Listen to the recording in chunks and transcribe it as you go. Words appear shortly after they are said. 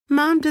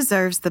Mom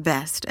deserves the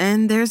best,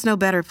 and there's no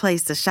better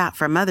place to shop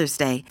for Mother's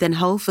Day than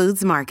Whole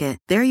Foods Market.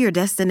 They're your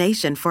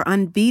destination for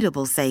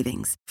unbeatable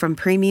savings, from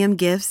premium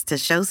gifts to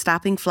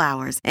show-stopping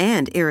flowers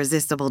and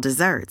irresistible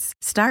desserts.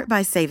 Start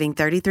by saving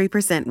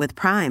 33% with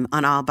Prime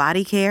on all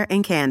body care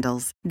and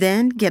candles.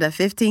 Then get a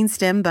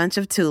 15-stem bunch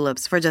of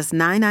tulips for just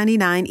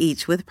 $9.99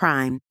 each with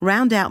Prime.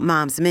 Round out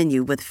Mom's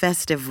menu with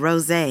festive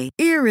rosé,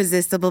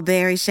 irresistible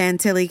berry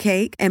chantilly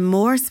cake, and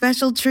more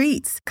special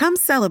treats. Come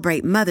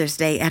celebrate Mother's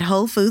Day at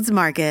Whole Foods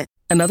Market.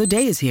 Another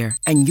day is here,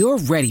 and you're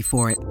ready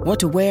for it. What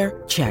to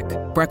wear? Check.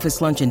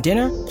 Breakfast, lunch, and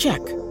dinner? Check.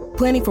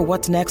 Planning for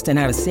what's next and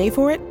how to save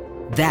for it?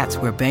 That's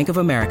where Bank of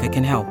America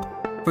can help.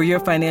 For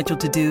your financial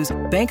to-dos,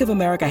 Bank of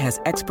America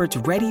has experts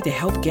ready to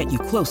help get you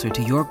closer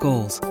to your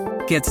goals.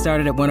 Get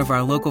started at one of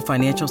our local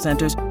financial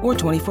centers or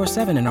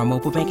 24/7 in our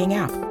mobile banking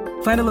app.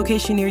 Find a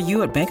location near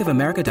you at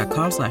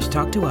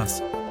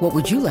bankofamerica.com/talktous. What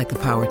would you like the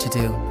power to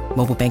do?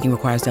 Mobile banking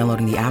requires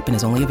downloading the app and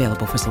is only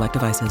available for select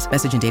devices.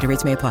 Message and data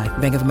rates may apply.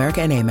 Bank of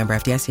America N.A., member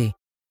FDIC.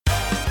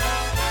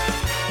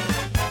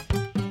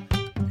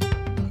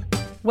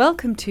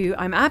 Welcome to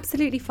I'm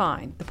Absolutely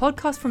Fine, the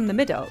podcast from the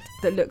mid-adult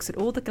that looks at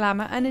all the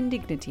glamour and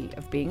indignity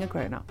of being a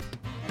grown-up.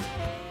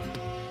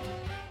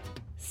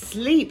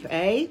 Sleep,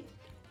 eh?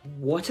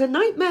 What a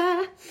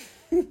nightmare!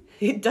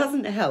 It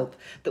doesn't help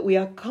that we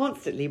are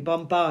constantly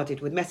bombarded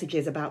with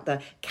messages about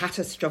the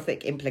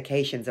catastrophic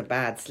implications of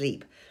bad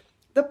sleep.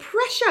 The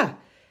pressure!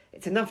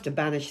 It's enough to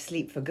banish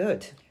sleep for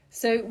good.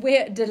 So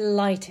we're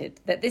delighted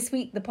that this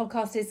week the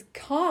podcast is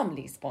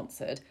calmly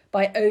sponsored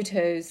by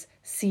Oto's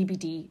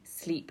CBD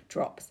sleep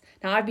drops.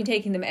 Now, I've been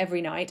taking them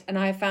every night and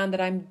I have found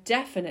that I'm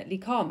definitely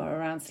calmer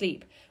around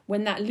sleep.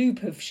 When that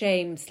loop of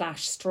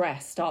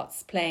shame/stress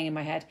starts playing in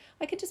my head,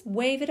 I can just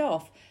wave it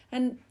off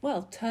and,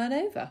 well, turn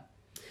over.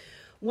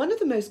 One of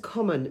the most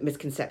common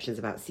misconceptions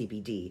about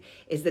CBD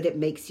is that it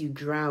makes you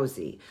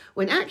drowsy,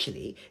 when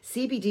actually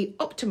CBD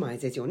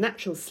optimizes your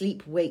natural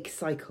sleep-wake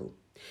cycle.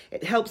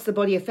 It helps the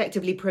body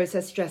effectively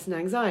process stress and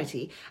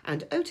anxiety,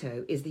 and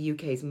Oto is the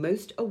UK's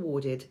most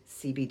awarded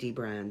CBD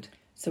brand.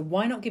 So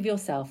why not give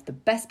yourself the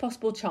best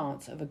possible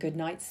chance of a good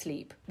night's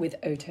sleep with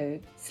Oto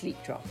Sleep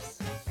Drops?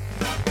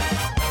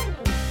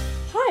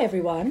 Hi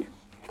everyone,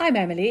 I'm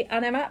Emily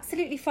and I'm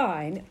absolutely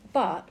fine,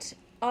 but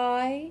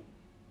I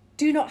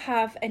do not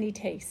have any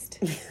taste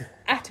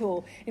at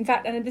all. In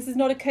fact, and this is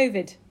not a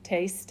COVID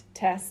taste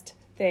test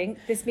thing,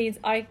 this means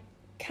I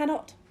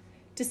cannot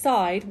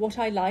decide what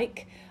I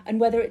like and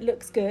whether it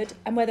looks good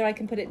and whether I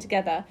can put it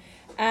together.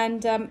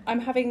 And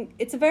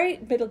it's a very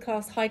middle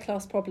class, high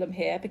class problem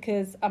here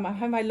because I'm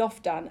having my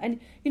loft done. And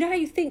you know how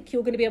you think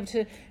you're going to be able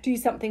to do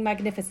something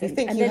magnificent? You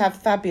think you have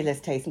fabulous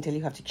taste until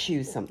you have to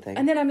choose something.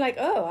 And then I'm like,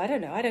 oh, I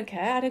don't know, I don't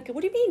care.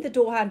 What do you mean the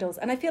door handles?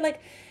 And I feel like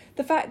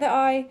the fact that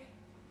I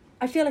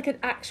feel like an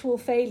actual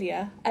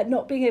failure at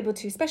not being able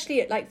to,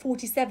 especially at like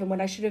 47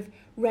 when I should have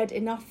read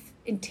enough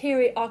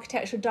Interior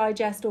Architectural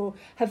Digest or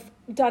have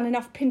done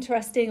enough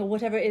Pinteresting or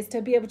whatever it is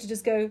to be able to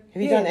just go...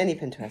 Have you done any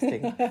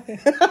Pinteresting?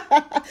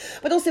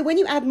 But also when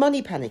you add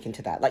money panic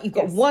into that, like you've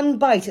got Yes. one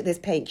bite at this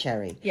paint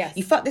cherry. Yes.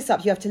 You fuck this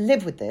up, you have to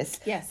live with this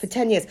for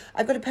 10 years.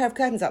 I've got a pair of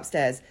curtains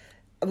upstairs,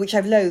 which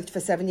I've loathed for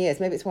 7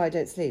 years. Maybe it's why I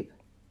don't sleep.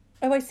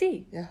 Oh, I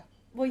see. Yeah.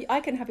 Well, I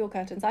can have your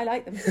curtains. I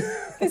like them.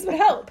 This would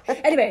help.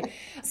 Anyway,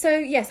 so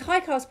yes,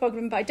 high-class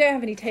problem, but I don't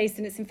have any taste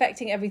and it's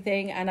infecting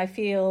everything and I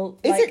feel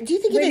Do you think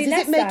really it is? Is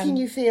less it making than.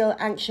 you feel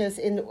anxious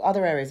in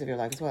other areas of your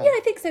life as well? Yeah,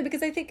 I think so,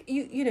 because I think,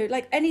 you know,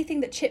 like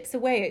anything that chips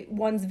away at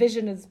one's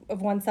vision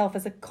of oneself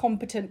as a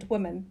competent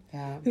woman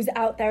who's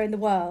out there in the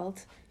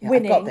world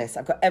winning. I've got this.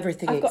 I've got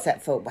everything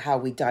except for how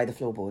we dye the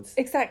floorboards.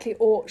 Exactly.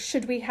 Or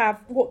should we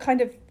have, what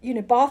kind of,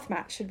 bath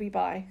mat should we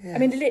buy? Yes. I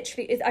mean,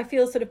 literally, I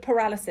feel sort of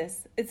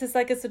paralysis. It's just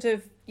like a sort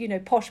of,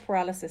 posh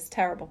paralysis.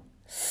 Terrible.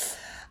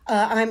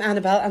 I'm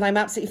Annabelle and I'm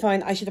absolutely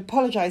fine. I should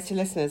apologise to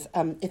listeners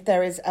if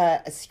there is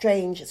a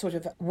strange sort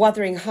of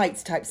Wuthering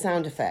Heights type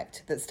sound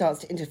effect that starts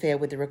to interfere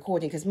with the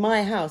recording, because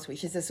my house,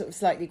 which is a sort of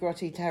slightly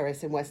grotty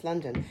terrace in West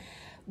London,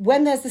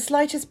 when there's the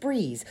slightest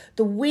breeze,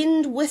 the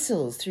wind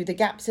whistles through the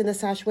gaps in the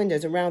sash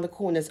windows around the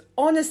corners,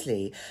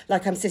 honestly,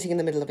 like I'm sitting in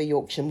the middle of a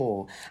Yorkshire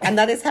moor. And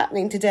that is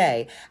happening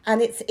today. And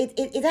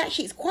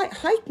it's quite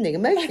heightening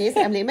emotionally, isn't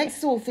it, Emily? It makes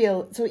us all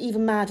feel sort of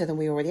even madder than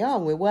we already are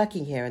when we're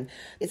working here. And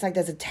it's like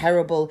there's a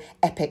terrible,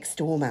 epic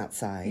storm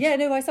outside. Yeah,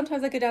 no,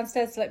 sometimes I go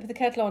downstairs to put the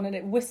kettle on and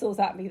it whistles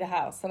at me, the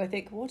house. And I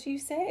think, what are you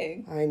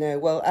saying? I know.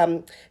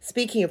 Well,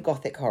 speaking of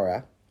gothic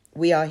horror,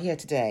 we are here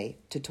today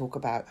to talk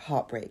about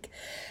heartbreak.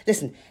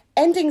 Listen,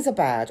 endings are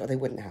bad or they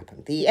wouldn't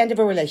happen. The end of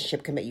a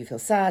relationship can make you feel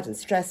sad and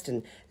stressed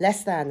and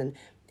less than and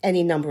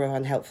any number of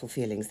unhelpful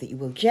feelings that you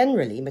will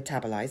generally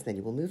metabolize and then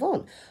you will move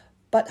on.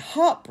 But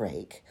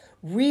heartbreak,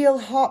 real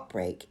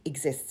heartbreak,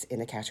 exists in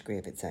a category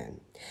of its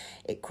own.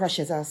 It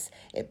crushes us,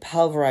 it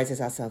pulverizes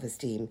our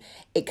self-esteem,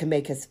 it can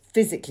make us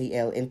physically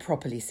ill in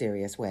properly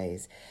serious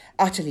ways,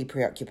 utterly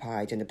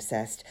preoccupied and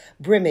obsessed,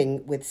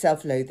 brimming with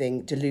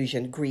self-loathing,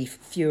 delusion, grief,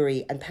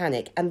 fury and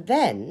panic, and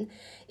then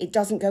it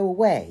doesn't go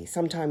away,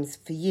 sometimes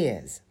for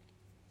years.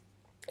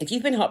 If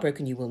you've been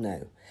heartbroken, you will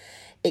know.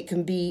 it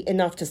can be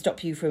enough to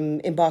stop you from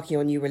embarking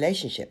on new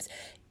relationships.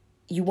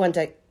 You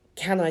wonder,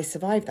 can I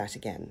survive that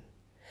again?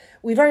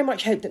 We very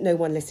much hope that no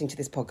one listening to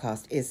this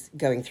podcast is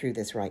going through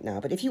this right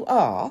now. But if you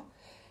are,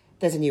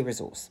 there's a new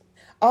resource.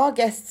 Our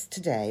guests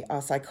today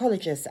are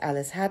psychologists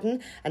Alice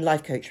Haddon and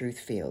life coach Ruth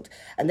Field,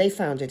 and they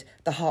founded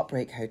the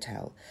Heartbreak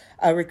Hotel,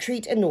 a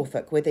retreat in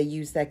Norfolk where they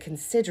use their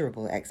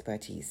considerable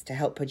expertise to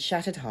help put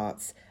shattered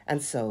hearts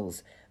and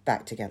souls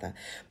back together.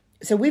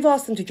 So we've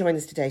asked them to join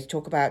us today to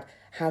talk about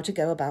how to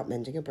go about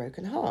mending a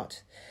broken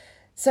heart.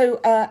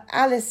 So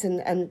Alice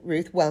and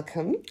Ruth,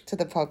 welcome to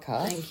the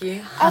podcast. Thank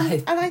you.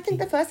 And I think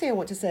the first thing I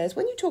want to say is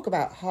when you talk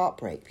about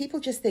heartbreak, people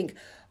just think,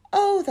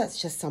 oh, that's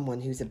just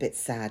someone who's a bit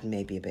sad and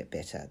maybe a bit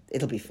bitter.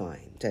 It'll be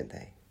fine, don't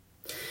they?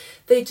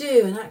 They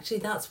do, and actually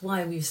that's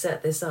why we've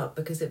set this up,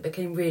 because it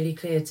became really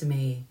clear to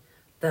me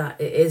that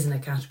it isn't a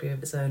category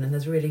of its own, and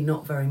there's really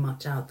not very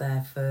much out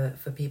there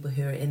for people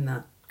who are in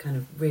that kind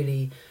of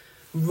really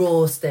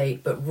raw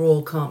state, but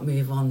raw can't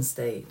move on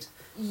state.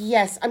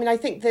 Yes, I mean, I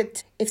think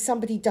that if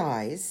somebody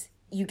dies,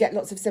 you get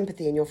lots of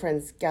sympathy and your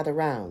friends gather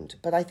round.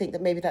 But I think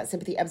that maybe that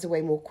sympathy ebbs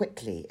away more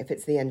quickly if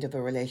it's the end of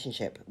a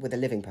relationship with a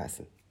living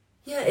person.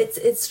 Yeah,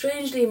 it's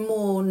strangely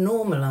more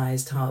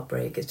normalised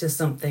heartbreak. It's just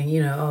something,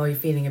 oh, you're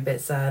feeling a bit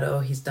sad, oh,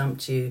 he's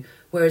dumped you.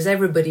 Whereas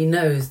everybody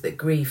knows that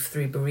grief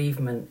through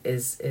bereavement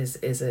is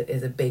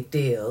a big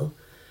deal.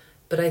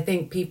 But I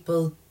think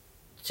people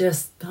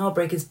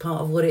heartbreak is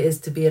part of what it is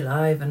to be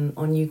alive, and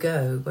on you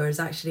go. Whereas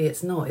actually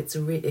it's not.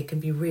 It can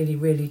be really,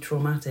 really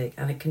traumatic,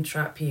 and it can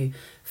trap you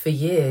for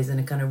years in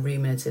a kind of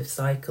ruminative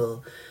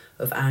cycle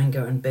of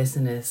anger and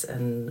bitterness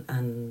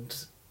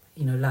and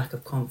lack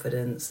of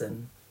confidence.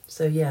 And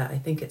so, yeah, I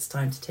think it's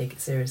time to take it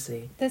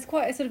seriously. There's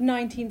quite a sort of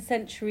 19th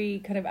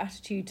century kind of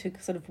attitude to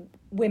sort of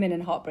women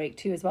and heartbreak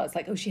too as well. It's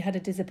like, oh, she had a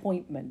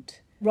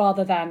disappointment,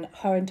 rather than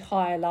her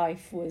entire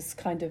life was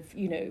kind of,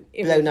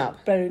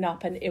 blown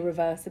up and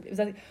irreversible. It was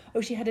like,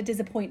 oh, she had a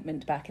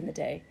disappointment back in the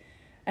day.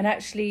 And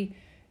actually,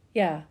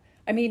 yeah,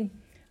 I mean,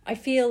 I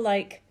feel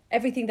like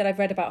everything that I've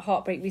read about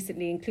heartbreak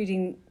recently,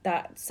 including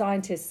that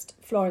scientist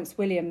Florence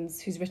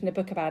Williams, who's written a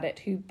book about it,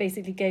 who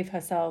basically gave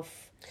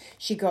herself...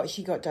 She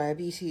got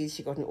diabetes,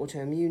 she got an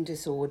autoimmune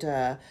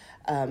disorder,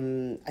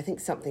 I think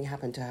something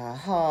happened to her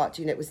heart,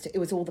 it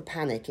was all the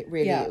panic. It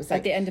was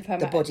like the end of her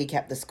the body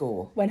kept the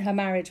score. When her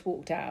marriage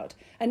walked out.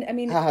 And I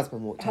mean... Her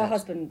husband walked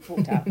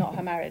out, not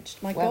her marriage.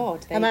 My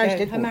God. Her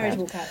marriage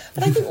walked out.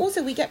 But I think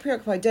also we get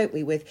preoccupied, don't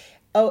we, with,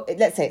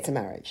 let's say it's a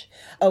marriage.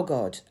 Oh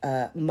God,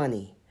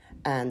 money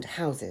and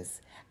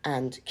houses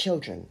and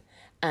children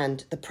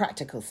and the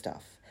practical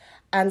stuff.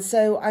 And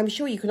so I'm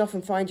sure you can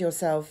often find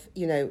yourself,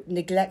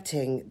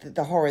 neglecting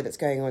the horror that's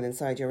going on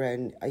inside your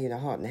own,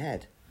 heart and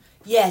head.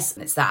 Yes,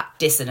 it's that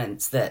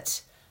dissonance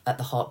that at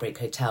the Heartbreak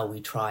Hotel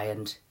we try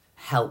and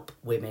help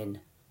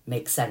women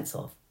make sense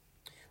of.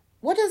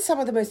 What are some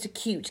of the most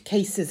acute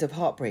cases of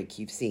heartbreak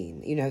you've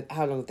seen?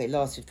 How long have they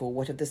lasted for?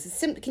 What have the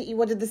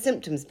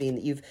symptoms been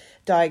that you've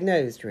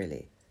diagnosed,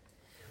 really?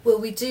 Well,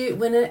 we do,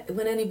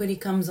 when anybody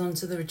comes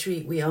onto the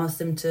retreat, we ask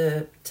them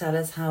to tell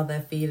us how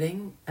they're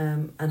feeling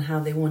and how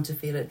they want to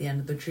feel at the end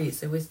of the retreat.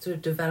 So we're sort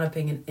of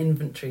developing an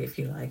inventory, if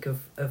you like,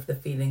 of the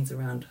feelings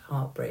around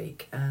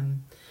heartbreak.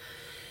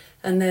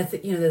 And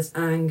there's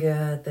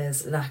anger,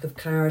 there's lack of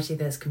clarity,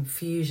 there's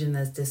confusion,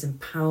 there's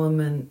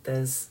disempowerment,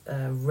 there's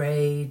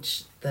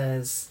rage,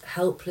 there's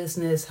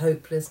helplessness,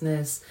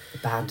 hopelessness,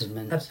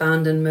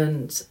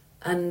 abandonment,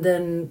 and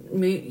then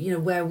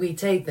where we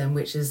take them,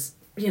 which is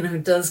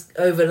does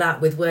overlap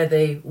with where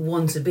they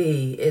want to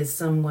be, is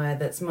somewhere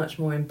that's much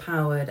more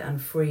empowered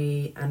and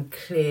free and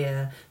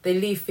clear. They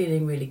leave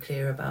feeling really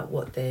clear about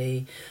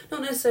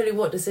not necessarily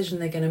what decision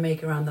they're going to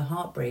make around the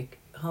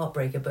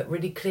heartbreaker, but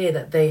really clear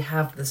that they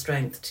have the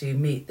strength to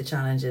meet the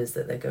challenges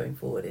that they're going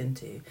forward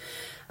into.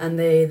 And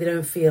they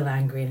don't feel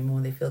angry anymore,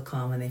 they feel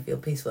calm and they feel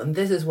peaceful. And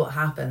this is what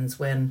happens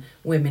when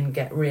women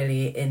get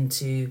really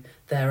into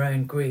their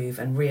own groove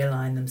and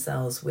realign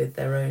themselves with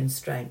their own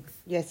strength.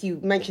 Yes,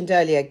 you mentioned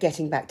earlier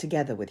getting back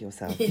together with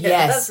yourself.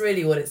 Yes, that's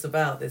really what it's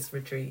about, this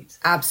retreat.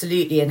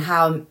 Absolutely, and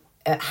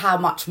how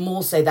much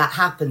more so that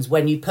happens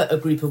when you put a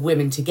group of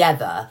women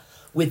together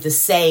with the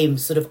same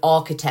sort of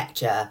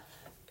architecture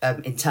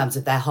in terms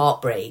of their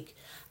heartbreak,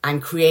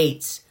 and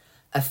create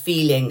a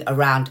feeling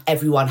around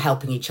everyone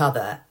helping each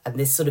other. And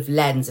this sort of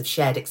lens of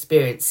shared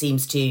experience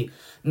seems to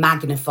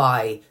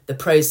magnify the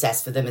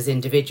process for them as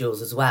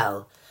individuals as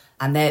well.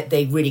 And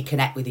they really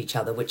connect with each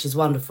other, which is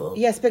wonderful.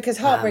 Yes, because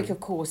heartbreak, of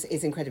course,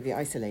 is incredibly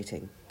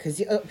isolating. Because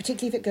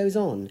particularly if it goes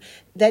on,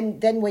 then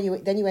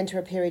you enter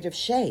a period of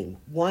shame.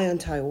 Why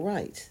aren't I all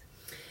right?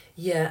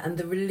 Yeah, and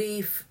the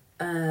relief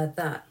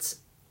that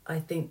I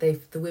think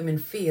the women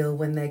feel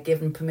when they're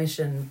given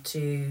permission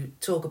to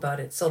talk about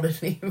it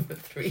solidly for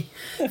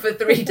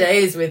 3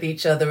 days with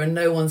each other, and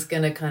no one's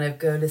going to kind of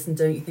go, listen,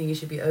 don't you think you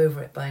should be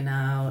over it by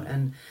now?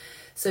 And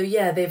so,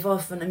 yeah, they've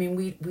often,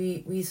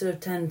 we sort of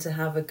tend to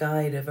have a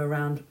guide of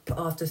around,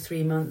 after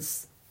 3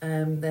 months,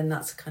 then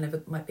that's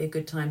might be a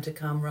good time to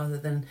come, rather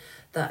than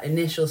that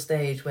initial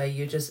stage where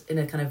you're just in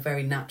a kind of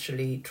very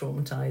naturally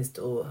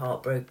traumatized or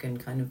heartbroken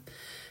kind of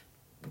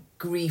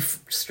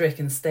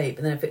grief-stricken state.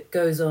 But then if it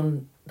goes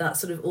on, that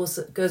sort of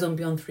also goes on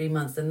beyond 3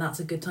 months, then that's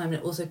a good time. And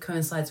it also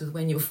coincides with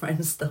when your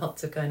friends start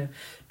to kind of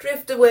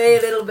drift away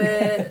a little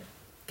bit,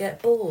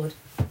 get bored.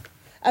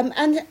 And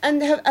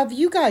have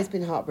you guys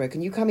been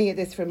heartbroken? You coming at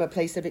this from a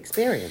place of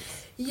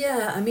experience?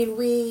 Yeah, I mean,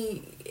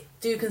 we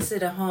do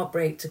consider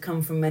heartbreak to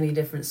come from many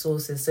different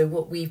sources. So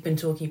what we've been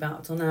talking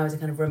about till now is a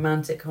kind of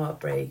romantic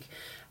heartbreak.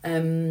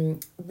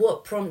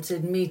 What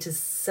prompted me to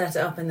set it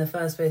up in the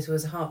first place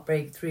was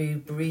heartbreak through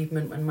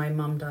bereavement when my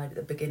mum died at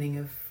the beginning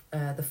of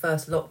the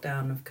first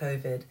lockdown of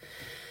COVID.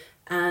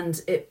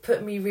 And it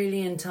put me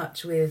really in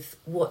touch with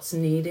what's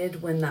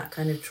needed when that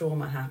kind of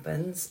trauma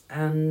happens.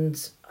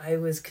 And I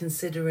was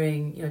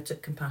considering,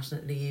 took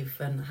compassionate leave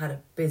and had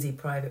a busy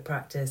private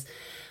practice.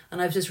 And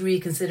I was just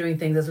reconsidering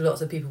things as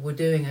lots of people were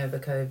doing over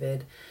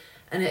COVID.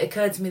 And it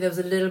occurred to me there was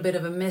a little bit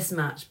of a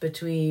mismatch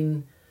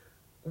between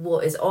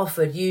what is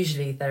offered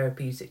usually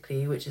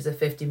therapeutically, which is a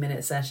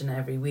 50-minute session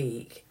every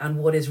week, and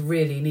what is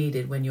really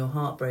needed when you're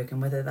heartbroken,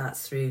 whether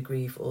that's through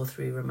grief or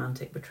through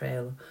romantic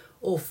betrayal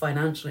or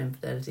financial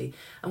infidelity.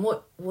 And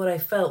what I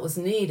felt was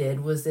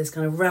needed was this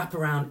kind of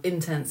wraparound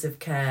intensive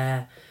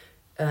care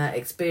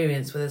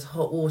experience where there's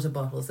hot water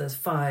bottles, there's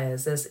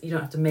fires, you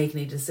don't have to make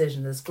any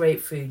decision, there's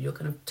great food, you're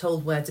kind of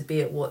told where to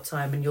be at what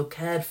time, and you're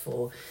cared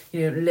for.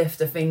 You don't lift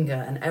a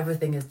finger, and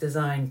everything is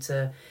designed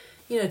to,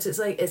 it's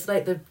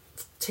like the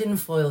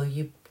tinfoil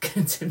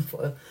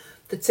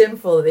the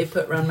tinfoil that they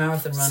put around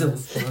marathon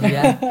runners.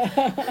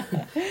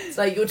 It's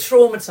like you're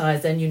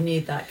traumatized and you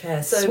need that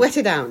care. So sweat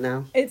it out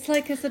now. It's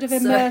like a sort of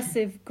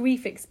immersive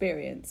grief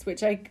experience,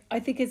 which I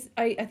think is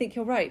I think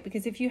you're right,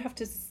 because if you have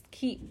to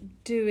keep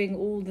doing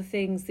all the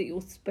things that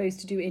you're supposed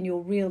to do in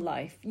your real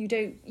life,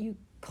 you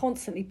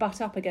constantly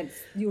butt up against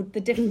the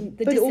dissonance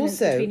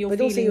between your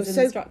feelings and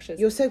the structures.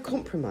 You're so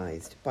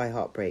compromised by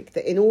heartbreak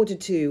that in order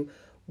to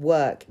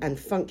work and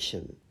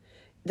function,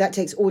 that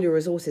takes all your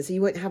resources, so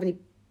you won't have any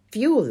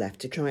fuel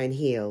left to try and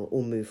heal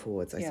or move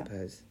forwards, I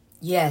suppose.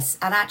 Yes,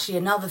 and actually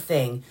another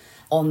thing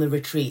on the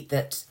retreat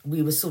that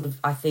we were sort of,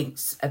 I think,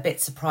 a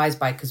bit surprised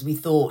by, because we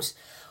thought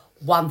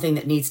one thing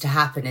that needs to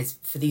happen is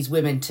for these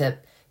women to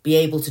be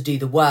able to do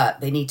the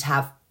work, they need to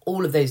have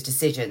all of those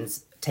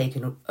decisions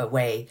taken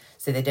away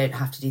so they don't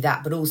have to do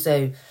that, but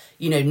also,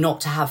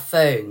 not to have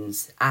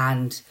phones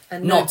and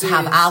not to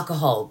have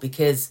alcohol,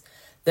 because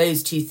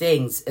those two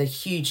things are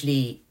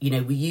hugely,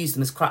 we use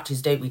them as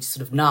crutches, don't we, to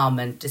sort of numb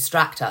and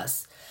distract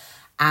us.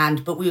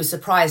 But we were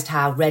surprised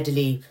how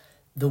readily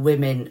the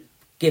women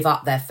give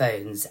up their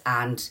phones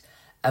and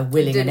are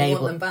willing and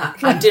able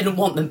and didn't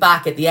want them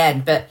back at the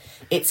end. But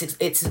it's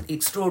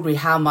extraordinary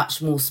how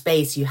much more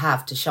space you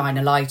have to shine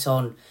a light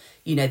on,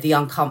 the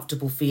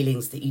uncomfortable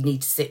feelings that you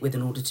need to sit with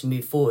in order to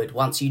move forward.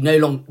 Once you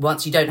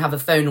don't have a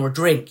phone or a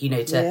drink,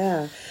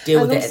 to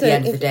deal with it at the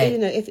end of the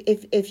day.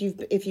 If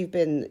you've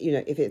been,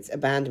 if it's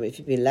abandonment, if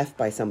you've been left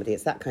by somebody,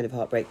 it's that kind of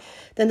heartbreak.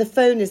 Then the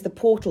phone is the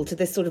portal to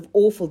this sort of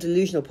awful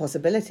delusional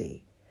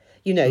possibility.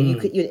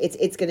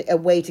 It's going a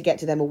way to get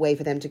to them, a way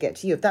for them to get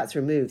to you. If that's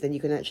removed, then you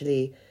can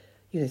actually,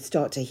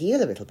 start to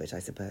heal a little bit, I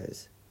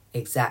suppose.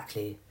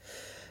 Exactly.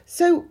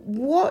 So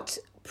what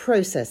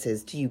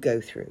processes do you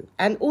go through?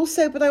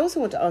 But I also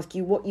want to ask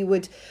you what you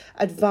would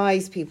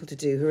advise people to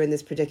do who are in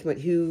this predicament,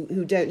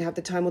 who don't have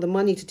the time or the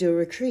money to do a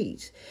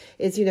retreat.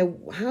 Is,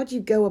 how do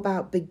you go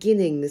about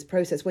beginning this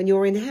process when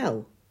you're in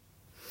hell?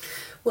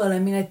 Well, I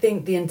mean, I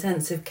think the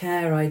intensive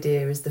care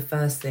idea is the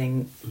first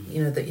thing,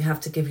 that you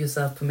have to give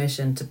yourself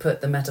permission to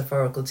put the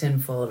metaphorical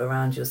tinfoil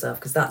around yourself,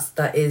 because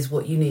that is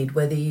what you need,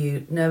 whether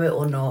you know it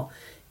or not.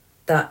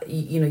 That,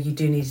 you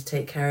do need to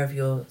take care of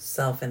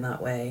yourself in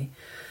that way.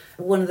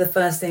 One of the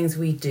first things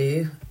we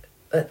do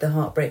at the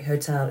Heartbreak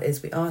Hotel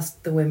is we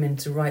ask the women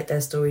to write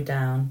their story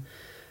down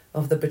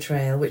of the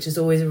betrayal, which is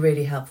always a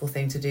really helpful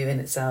thing to do in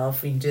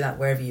itself. You can do that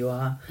wherever you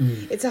are.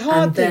 It's a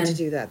hard thing to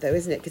do that, though,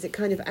 isn't it? Because it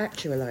kind of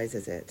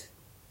actualises it.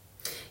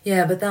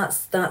 Yeah, but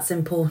that's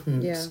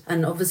important. Yeah.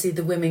 And obviously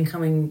the women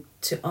coming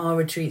to our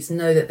retreats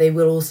know that they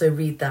will also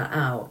read that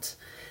out.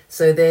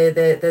 So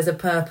there's a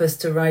purpose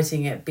to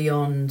writing it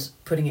beyond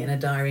putting it in a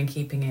diary and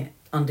keeping it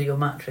under your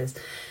mattress.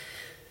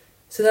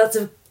 So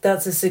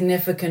that's a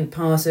significant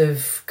part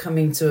of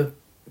coming to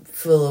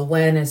full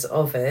awareness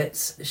of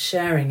it,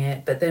 sharing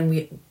it. But then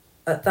we,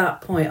 at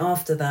that point,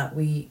 after that,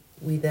 we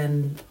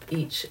then,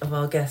 each of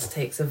our guests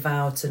takes a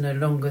vow to no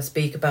longer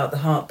speak about the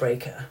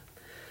heartbreaker.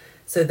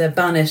 So they're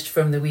banished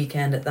from the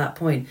weekend at that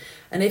point.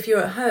 And if you're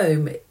at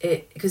home,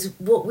 because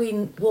what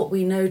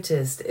we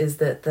noticed is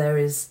that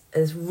there's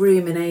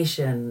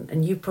rumination,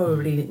 and you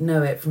probably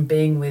know it from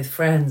being with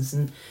friends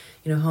and,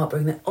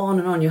 heartbreaking, that on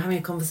and on, you're having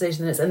a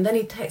conversation and then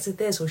he texted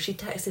this or she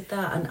texted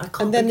that, and I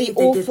can't And then the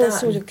awful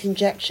sort of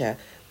conjecture.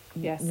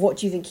 Yes. What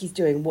do you think he's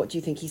doing? What do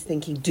you think he's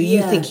thinking? Do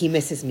you think he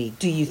misses me?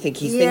 Do you think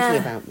he's thinking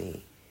about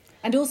me?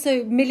 And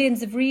also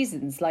millions of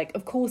reasons. Like,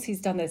 of course, he's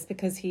done this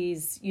because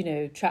he's,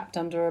 trapped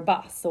under a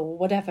bus or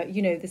whatever.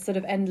 This sort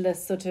of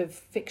endless sort of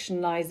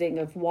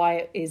fictionalizing of why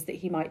it is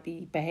that she might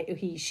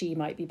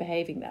be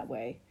behaving that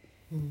way.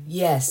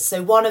 Yes.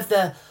 So one of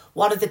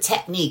the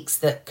techniques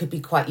that could be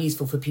quite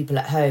useful for people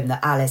at home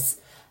that Alice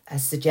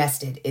has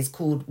suggested is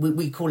called,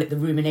 we call it the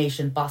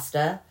rumination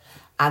buster.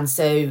 And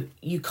so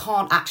you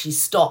can't actually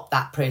stop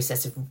that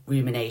process of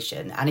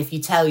rumination. And if you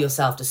tell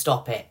yourself to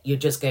stop it, you're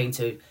just going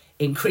to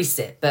increase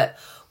it. But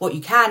what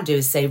you can do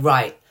is say,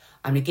 right,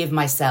 I'm going to give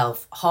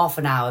myself half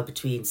an hour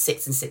between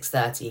 6 and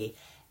 6:30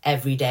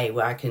 every day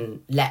where I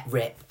can let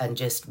rip and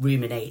just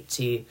ruminate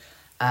to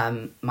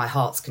my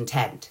heart's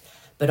content.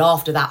 But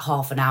after that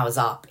half an hour's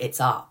up, it's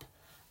up.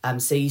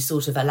 So you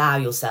sort of allow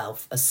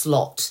yourself a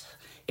slot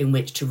in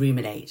which to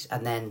ruminate,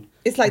 and then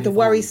it's like the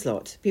worry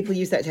slot. People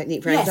use that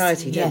technique for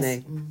anxiety, don't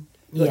they?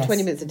 You've got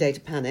 20 minutes a day to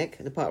panic,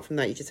 and apart from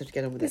that, you just have to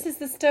get on with this it. This is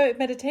the Stoic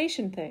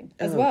meditation thing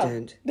as well.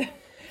 Don't.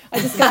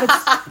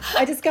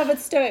 I discovered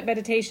Stoic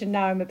meditation.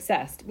 Now I'm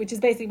obsessed, which is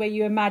basically where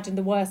you imagine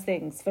the worst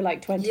things for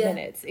like 20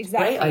 minutes.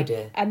 Exactly. Great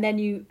idea. And then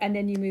you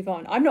move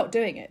on. I'm not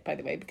doing it, by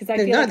the way, because I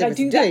No, feel like I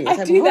do that.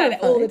 I do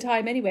that all the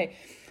time anyway.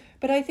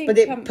 But I think. But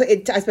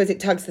I suppose it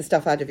tugs the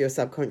stuff out of your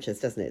subconscious,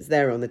 doesn't it? It's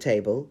there on the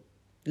table.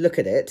 Look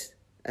at it,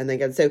 and then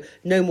go. So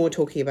no more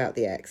talking about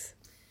the ex.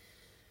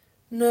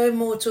 No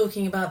more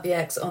talking about the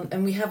ex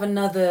and we have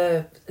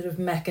another sort of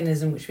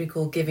mechanism which we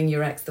call giving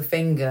your ex the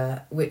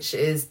finger, which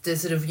is to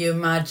sort of, you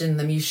imagine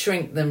them, you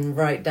shrink them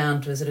right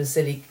down to a sort of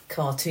silly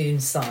cartoon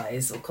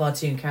size or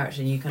cartoon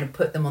character, and you kind of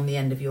put them on the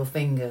end of your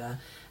finger,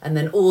 and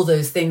then all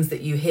those things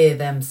that you hear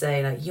them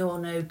say, like, you're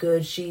no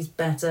good, she's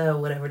better, or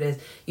whatever it is,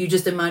 you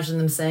just imagine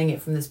them saying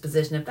it from this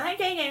position of like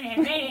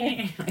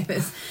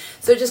this.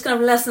 So it just kind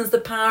of lessens the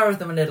power of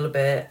them a little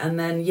bit. And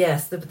then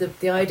yes,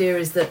 the idea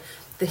is that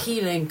the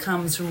healing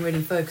comes from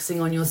really focusing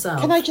on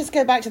yourself. Can I just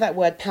go back to that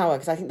word power?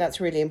 Because I think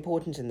that's really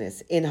important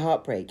in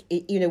heartbreak.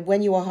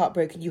 When you are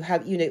heartbroken, you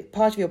have,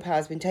 part of your power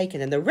has been taken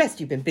and the rest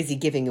you've been busy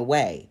giving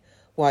away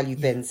while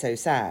you've been so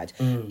sad.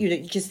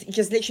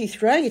 Just literally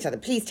throwing it at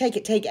them. Please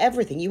take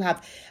everything. You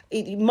have,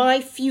 my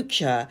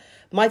future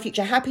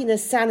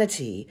happiness,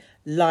 sanity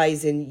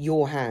lies in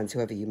your hands,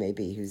 whoever you may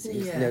be, who's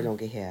no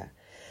longer here.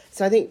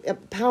 So I think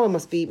power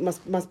must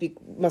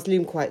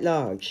loom quite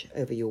large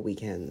over your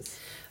weekends.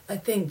 I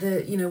think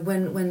that,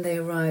 when they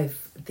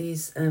arrive,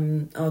 these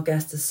our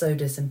guests are so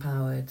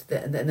disempowered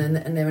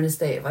and they're in a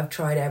state of, I've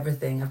tried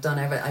everything, I've done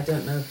everything, I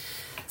don't know.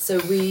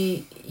 So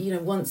we,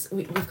 once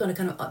we've got a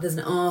kind of, there's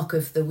an arc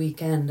of the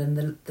weekend,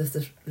 and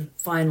the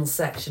final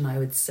section, I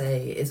would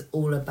say, is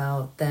all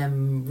about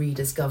them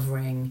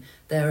rediscovering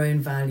their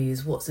own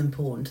values, what's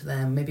important to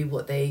them, maybe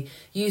what they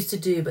used to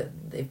do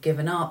but they've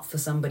given up for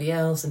somebody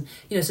else, and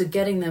so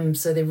getting them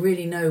so they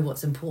really know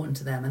what's important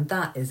to them, and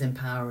that is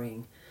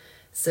empowering.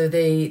 So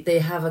they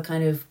have a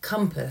kind of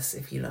compass,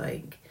 if you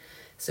like.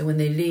 So when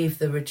they leave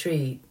the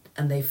retreat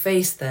and they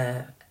face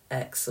their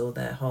ex or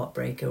their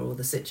heartbreaker or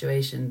the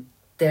situation,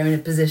 they're in a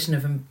position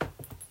of,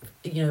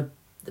 the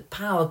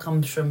power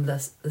comes from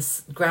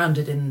this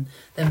grounded in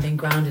them, being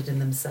grounded in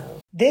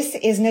themselves. This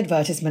is an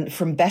advertisement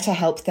from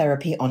BetterHelp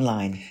Therapy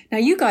Online. Now,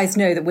 you guys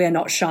know that we're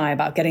not shy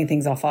about getting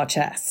things off our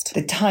chest.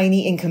 The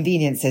tiny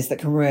inconveniences that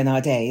can ruin our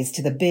days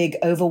to the big,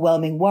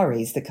 overwhelming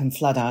worries that can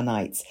flood our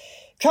nights.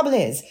 Trouble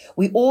is,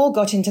 we all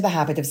got into the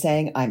habit of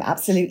saying, I'm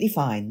absolutely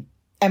fine.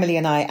 Emily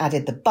and I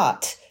added the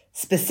but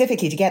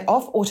specifically to get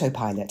off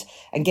autopilot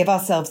and give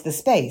ourselves the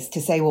space to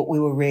say what we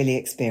were really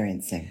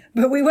experiencing.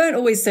 But we weren't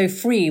always so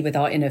free with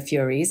our inner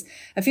furies.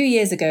 A few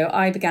years ago,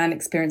 I began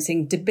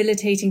experiencing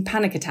debilitating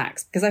panic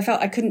attacks because I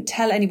felt I couldn't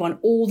tell anyone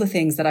all the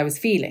things that I was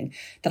feeling,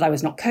 that I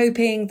was not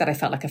coping, that I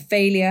felt like a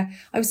failure.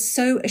 I was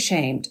so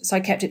ashamed, so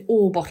I kept it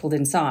all bottled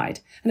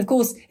inside. And of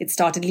course, it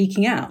started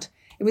leaking out.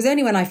 It was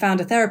only when I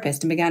found a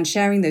therapist and began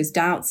sharing those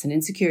doubts and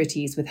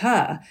insecurities with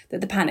her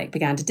that the panic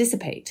began to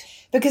dissipate.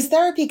 Because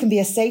therapy can be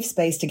a safe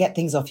space to get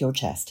things off your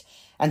chest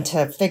and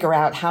to figure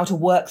out how to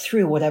work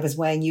through whatever's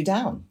weighing you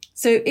down.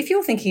 So if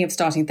you're thinking of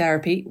starting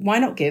therapy, why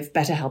not give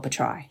BetterHelp a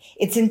try?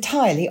 It's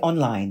entirely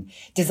online,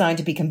 designed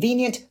to be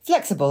convenient,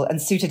 flexible, and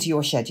suited to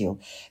your schedule.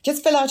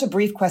 Just fill out a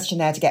brief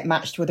questionnaire to get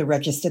matched with a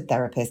registered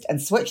therapist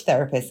and switch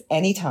therapists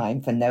anytime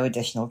for no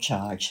additional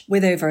charge.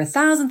 With over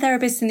 1,000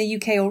 therapists in the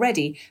UK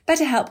already,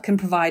 BetterHelp can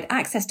provide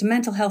access to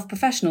mental health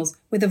professionals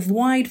with a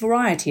wide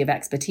variety of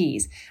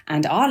expertise.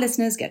 And our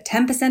listeners get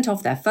 10%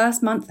 off their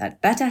first month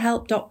at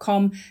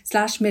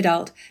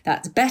betterhelp.com/midult.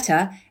 That's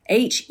better,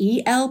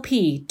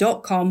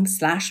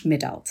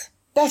 HELP.com/midult.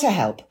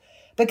 BetterHelp,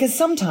 because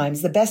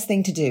sometimes the best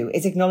thing to do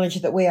is acknowledge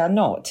that we are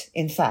not,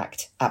 in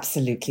fact,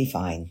 absolutely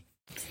fine.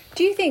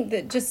 Do you think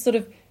that just sort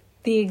of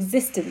the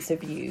existence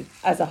of you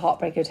as a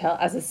Heartbreak Hotel,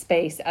 as a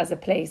space, as a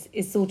place,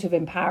 is sort of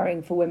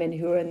empowering for women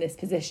who are in this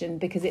position,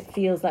 because it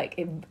feels like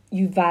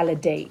you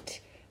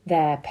validate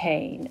their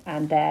pain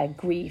and their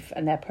grief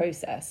and their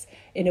process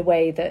in a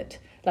way that,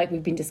 like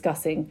we've been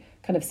discussing,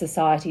 kind of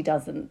society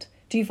doesn't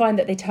do you find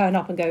that they turn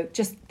up and go,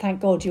 just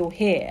thank God you're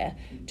here,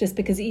 just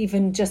because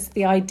even just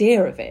the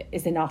idea of it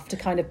is enough to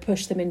kind of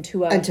push them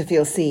into and to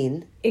feel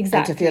seen,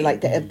 exactly, and to feel like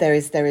there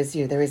is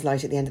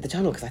light at the end of the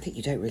tunnel, because I think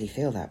you don't really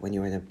feel that when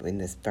you're in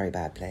this very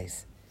bad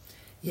place.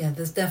 Yeah,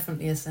 there's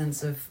definitely a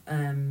sense of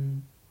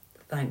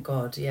thank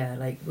God. Yeah,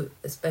 like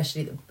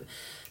especially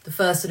the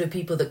first sort of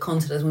people that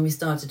contacted us when we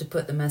started to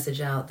put the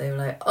message out, they were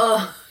like,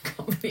 "Oh, I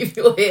can't believe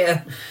you're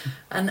here,"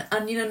 and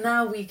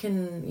now we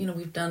can,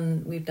 we've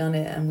done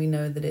it, and we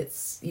know that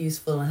it's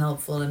useful and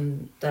helpful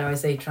and, dare I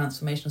say,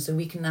 transformational. So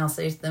we can now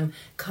say to them,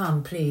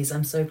 "Come, please.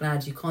 I'm so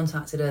glad you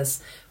contacted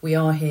us. We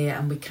are here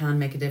and we can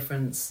make a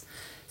difference."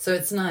 So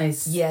it's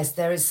nice. Yes,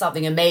 there is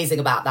something amazing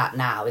about that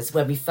now. Is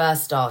when we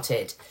first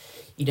started,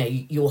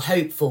 you're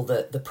hopeful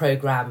that the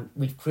programme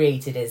we've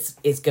created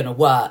is going to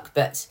work,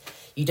 but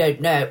you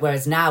don't know.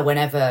 Whereas now,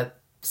 whenever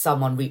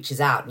someone reaches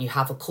out and you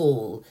have a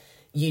call,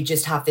 you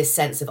just have this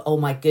sense of, oh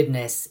my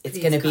goodness, it's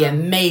going to be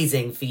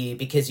amazing for you,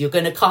 because you're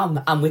going to come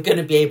and we're going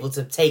to be able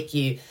to take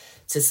you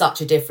to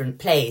such a different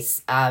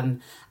place.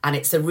 And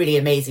it's a really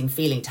amazing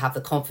feeling to have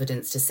the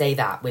confidence to say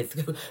that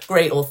with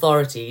great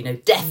authority,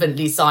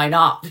 definitely sign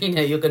up,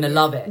 you're going to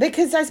love it.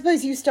 Because I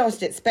suppose you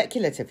started it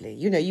speculatively.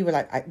 You were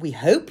like, we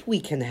hope we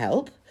can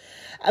help.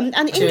 And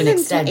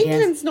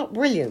England's not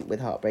brilliant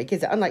with heartbreak,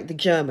 is it? Unlike the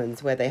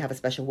Germans, where they have a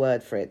special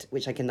word for it,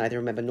 which I can neither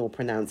remember nor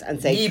pronounce,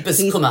 and say,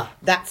 Liebeskummer.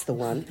 That's the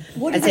one.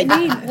 What does it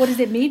mean? What does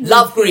it mean?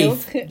 Love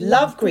grief.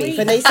 Love grief.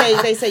 And they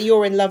say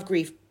you're in love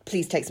grief,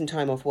 please take some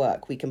time off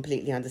work. We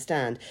completely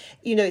understand.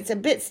 It's a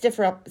bit stiff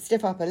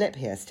upper lip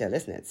here still,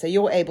 isn't it? So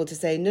you're able to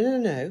say,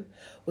 no,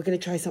 we're going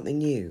to try something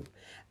new.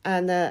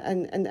 And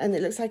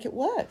it looks like it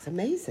works.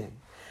 Amazing.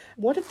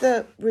 What have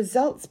the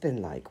results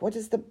been like? What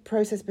has the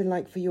process been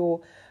like for your...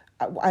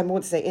 I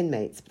want to say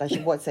inmates, but I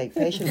should say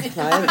patients,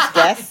 clients,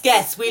 guests.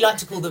 Guests, we like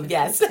to call them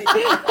guests.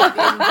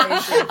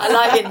 I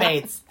like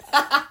inmates.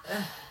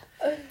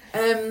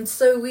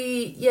 So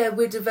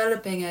we're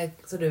developing a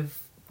sort of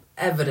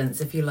evidence,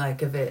 if you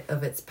like, of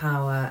its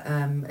power.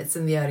 It's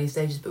in the early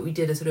stages, but we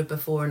did a sort of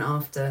before and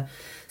after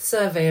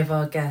survey of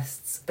our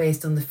guests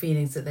based on the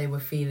feelings that they were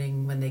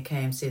feeling when they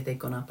came, see if they'd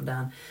gone up and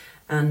down.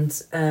 And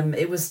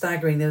it was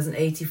staggering. There was an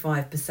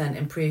 85%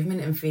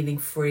 improvement in feeling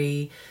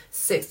free,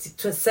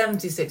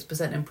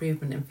 76%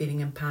 improvement in feeling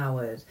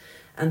empowered.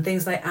 And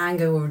things like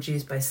anger were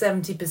reduced by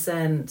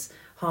 70%,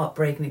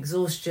 heartbreak and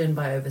exhaustion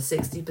by over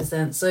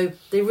 60%. So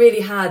they really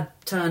had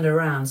turned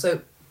around.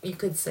 So you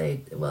could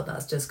say, well,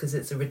 that's just because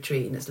it's a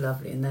retreat and it's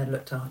lovely and they're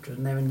looked after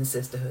and they're in the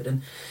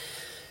sisterhood.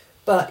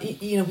 But,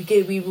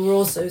 we will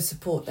also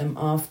support them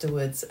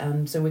afterwards.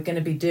 So we're going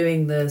to be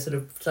doing the sort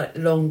of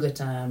longer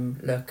term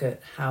look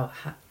at how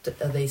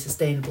are they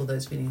sustainable,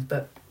 those feelings.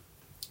 But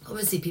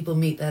obviously people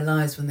meet their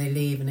lives when they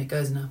leave and it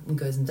goes up and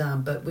goes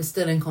down. But we're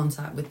still in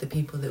contact with the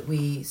people that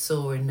we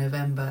saw in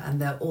November, and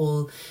they're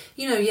all,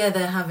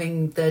 they're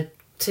having their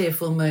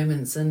tearful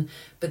moments,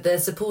 but they're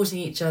supporting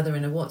each other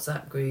in a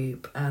WhatsApp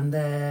group, and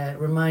they're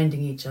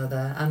reminding each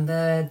other, and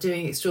they're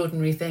doing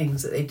extraordinary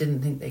things that they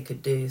didn't think they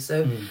could do.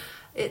 So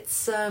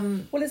it's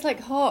it's like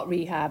heart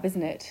rehab,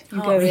 isn't it? You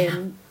heart go rehab.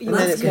 in, and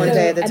then it's one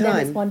day at a time. And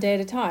then it's one day at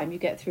a time. You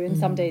get through, and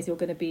some days you're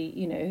going to be,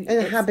 and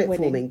a habit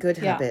forming, good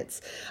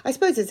habits. I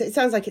suppose it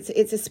sounds like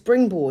it's a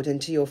springboard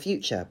into your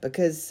future,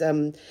 because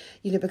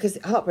because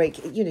heartbreak,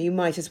 you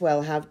might as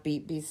well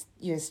be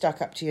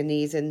stuck up to your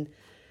knees in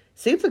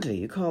super glue.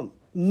 You can't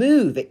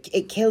move.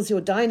 It kills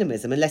your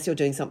dynamism unless you're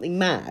doing something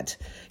mad.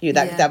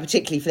 That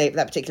particular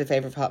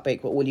flavour of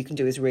heartbreak, where all you can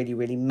do is really,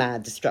 really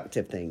mad,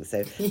 destructive things.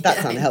 So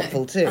that's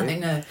unhelpful too. I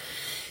know.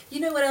 You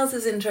know what else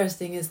is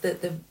interesting is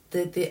that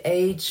the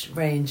age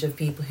range of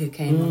people who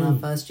came on our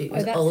first street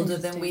was older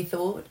than we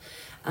thought.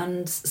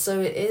 And so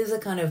it is a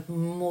kind of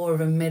more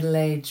of a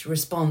middle-aged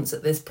response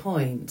at this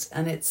point.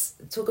 And it's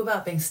talk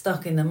about being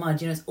stuck in the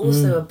mud. It's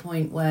also a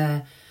point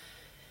where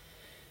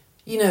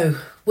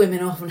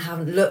women often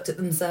haven't looked at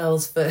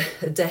themselves for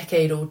a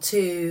decade or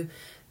two.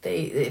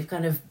 They've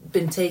kind of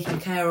been taken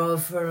care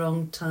of for a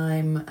long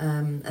time,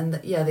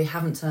 they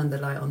haven't turned the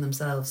light on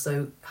themselves.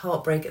 So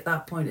heartbreak at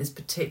that point is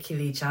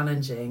particularly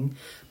challenging,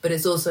 but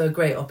it's also a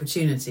great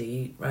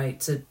opportunity, right,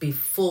 to be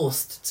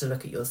forced to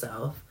look at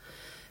yourself.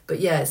 But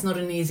it's not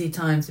an easy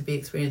time to be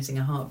experiencing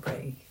a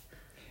heartbreak.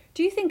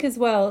 Do you think as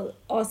well,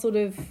 our sort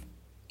of,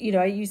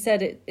 you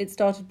said it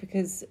started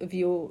because of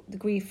the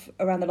grief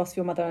around the loss of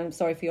your mother, and I'm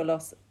sorry for your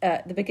loss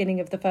at the beginning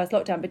of the first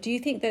lockdown, but do you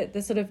think that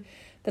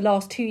the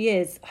last 2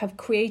 years have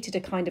created a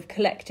kind of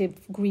collective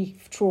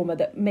grief trauma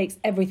that makes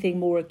everything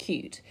more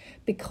acute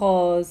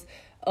because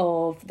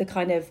of the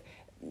kind of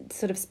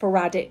sort of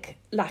sporadic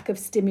lack of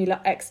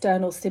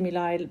external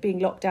stimuli,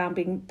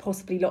 being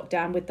possibly locked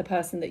down with the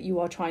person that you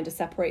are trying to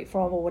separate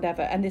from or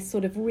whatever, and this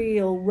sort of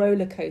real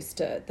roller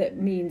coaster that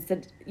means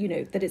that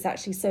that it's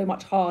actually so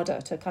much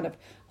harder to kind of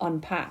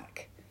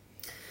unpack?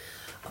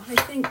 I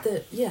think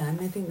that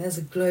I think there's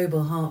a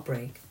global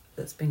heartbreak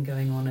that's been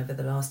going on over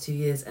the last 2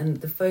 years, and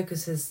the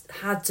focus has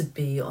had to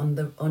be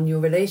on your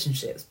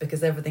relationships,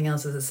 because everything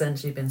else has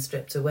essentially been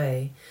stripped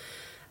away.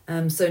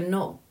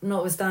 So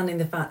notwithstanding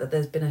the fact that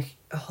there's been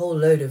a whole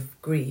load of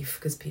grief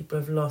because people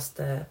have lost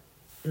their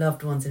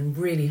loved ones in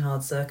really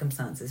hard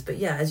circumstances, but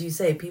yeah, as you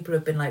say, people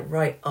have been like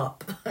right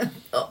up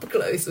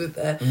close with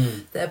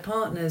their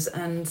partners,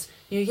 and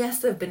yes,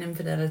 there have been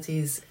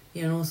infidelities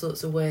in all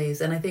sorts of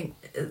ways, and I think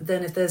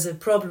then if there's a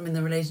problem in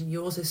the relationship,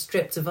 you're also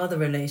stripped of other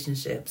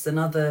relationships and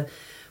other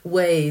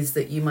ways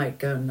that you might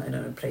go and, I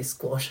don't know, play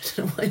squash. I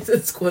don't know why I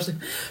said squash.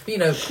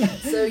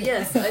 So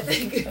yes, I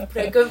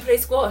think go and play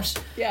squash.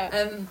 Yeah.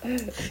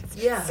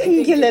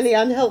 Singularly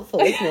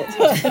unhelpful, isn't it?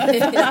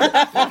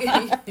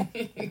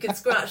 You can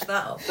scratch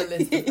that off the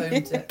list of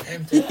home tips.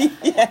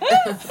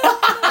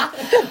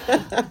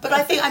 But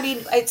I think,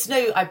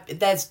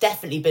 there's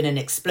definitely been an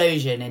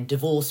explosion in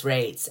divorce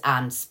rates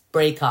and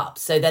breakups.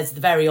 So there's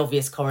the very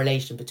obvious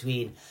correlation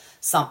between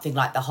something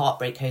like the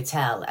Heartbreak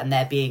Hotel and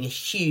there being a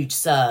huge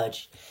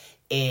surge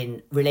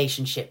in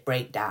relationship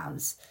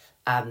breakdowns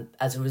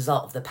as a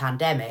result of the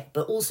pandemic.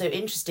 But also,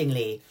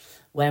 interestingly,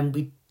 when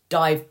we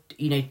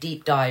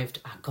deep dived,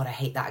 oh God, I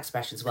hate that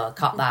expression as well,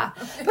 cut that.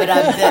 But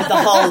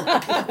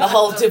the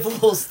whole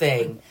divorce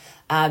thing,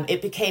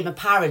 it became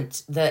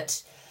apparent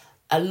that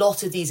a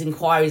lot of these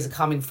inquiries are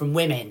coming from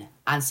women.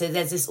 And so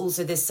there's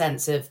this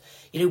sense of,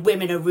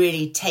 women are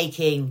really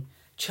taking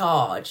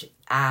charge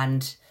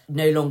and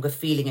no longer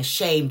feeling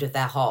ashamed of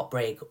their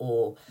heartbreak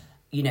or,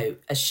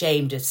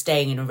 ashamed of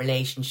staying in a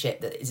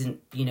relationship that isn't,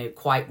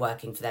 quite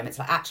working for them. It's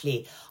like,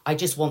 actually, I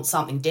just want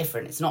something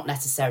different. It's not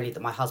necessarily that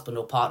my husband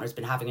or partner has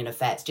been having an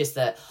affair. It's just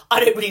that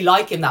I don't really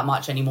like him that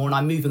much anymore and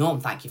I'm moving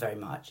on. Thank you very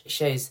much. It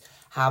shows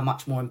how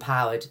much more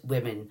empowered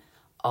women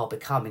are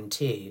becoming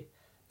too.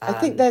 I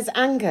think there's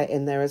anger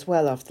in there as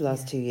well after the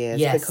last 2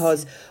 years. Yes.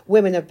 Because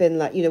women have been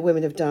like,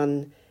 women have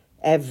done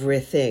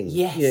everything.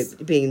 Yes.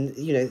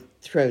 Being,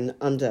 thrown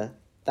under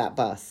that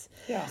bus.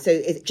 Yeah. So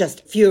it's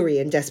just fury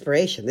and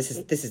desperation. This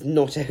is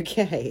not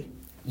okay.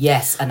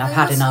 Yes, and I've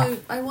had enough.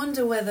 I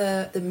wonder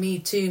whether the Me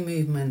Too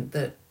movement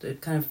that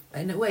kind of,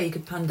 in a way,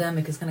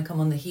 pandemic is going to come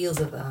on the heels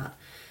of that.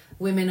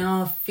 Women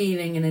are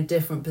feeling in a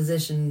different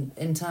position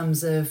in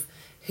terms of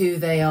who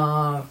they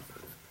are,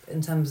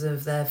 in terms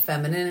of their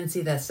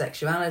femininity, their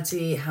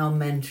sexuality, how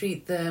men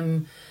treat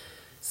them.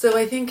 So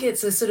I think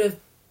it's a sort of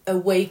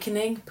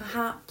awakening,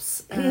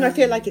 perhaps. I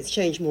feel like it's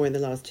changed more in the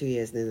last 2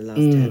 years than in the last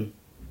 10.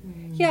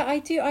 Yeah, I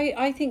do.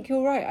 I think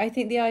you're right. I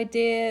think the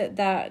idea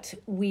that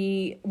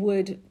we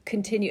would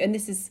continue, and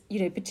this is,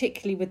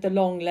 particularly with the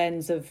long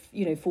lens of,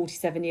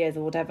 47 years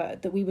or whatever,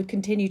 that we would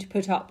continue to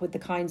put up with the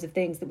kinds of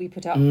things that we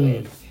put up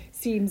with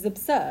seems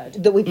absurd.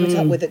 That we put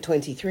up with at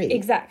 23.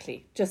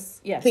 Exactly.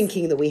 Just, yes.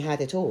 Thinking that we had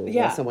it all.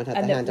 Yeah. While someone had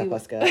And their that hand we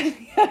up our skirt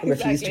Yeah, and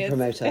refused exactly. to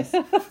promote us.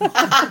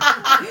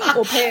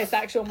 Or pay us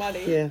actual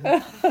money.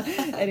 Yeah.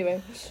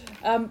 Anyway.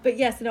 But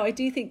yes, no, I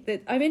do think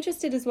that, I'm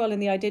interested as well in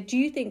the idea, do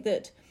you think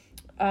that,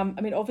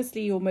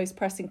 obviously your most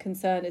pressing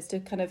concern is to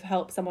kind of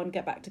help someone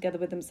get back together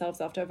with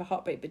themselves after a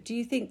heartbreak, but do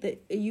you think that,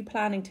 are you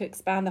planning to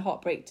expand the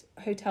Heartbreak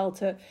Hotel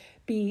to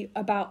be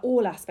about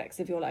all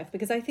aspects of your life?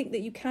 Because I think that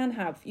you can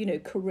have,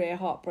 career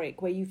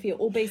heartbreak where you feel,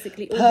 or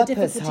basically all the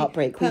Purpose difficulty.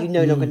 heartbreak where you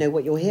no longer know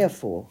what you're here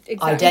for.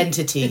 Exactly.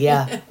 Identity,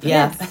 yeah.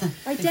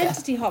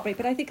 Identity heartbreak,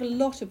 but I think a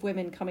lot of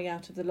women coming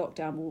out of the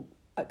lockdown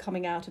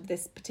coming out of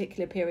this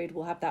particular period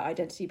will have that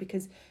identity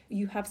because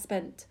you have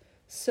spent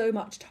so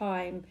much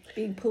time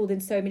being pulled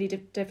in so many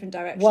different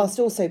directions. Whilst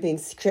also being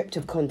stripped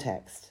of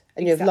context.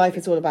 And if Exactly. life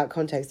is all about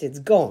context, it's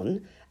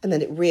gone, and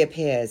then it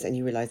reappears and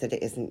you realise that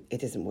it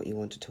isn't what you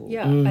want at all.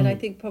 Yeah, and I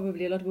think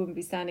probably a lot of women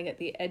be standing at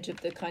the edge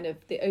of the kind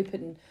of the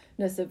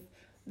openness of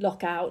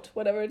lockout,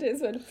 whatever it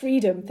is, when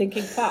freedom,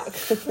 thinking, fuck,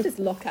 what is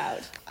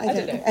lockout? I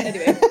don't know.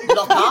 Anyway.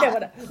 Lock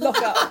up?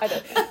 Lock up, I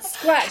don't.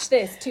 Scratch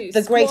this too.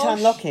 The great Squash,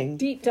 unlocking.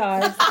 Deep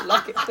dive,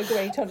 lock it, the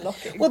great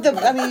unlocking. Well, none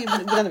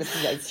of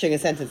us can string a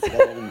sentence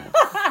together.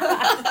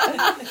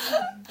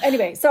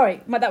 Anyway,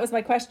 sorry, that was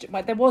my question.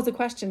 There was a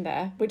question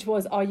there, which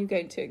was, are you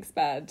going to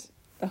expand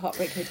the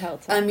Heartbreak Hotel?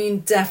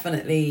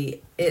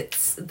 Definitely.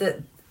 It's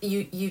that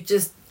you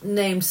just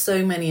named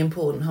so many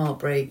important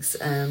heartbreaks,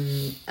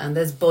 and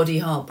there's body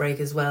heartbreak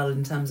as well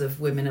in terms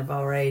of women of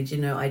our age,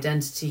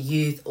 identity,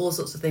 youth, all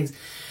sorts of things.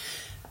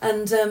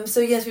 And so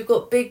yes, we've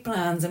got big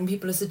plans, and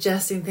people are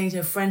suggesting things,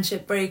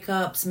 friendship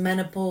breakups,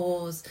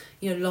 menopause,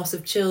 loss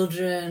of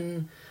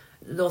children,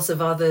 loss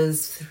of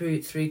others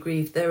through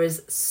grief. There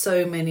is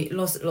so many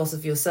loss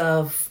of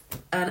yourself,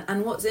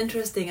 and what's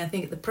interesting, I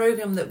think the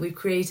program that we've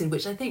created,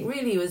 which I think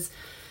really was,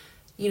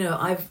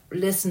 I've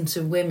listened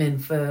to women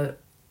for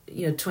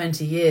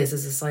 20 years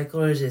as a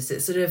psychologist.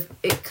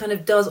 It kind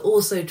of does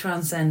also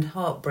transcend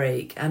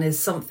heartbreak and is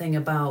something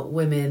about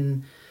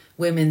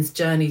women's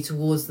journey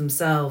towards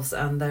themselves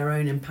and their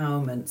own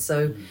empowerment.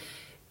 So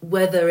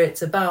whether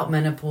it's about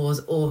menopause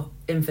or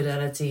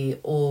infidelity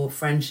or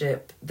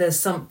friendship, there's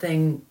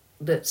something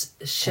that's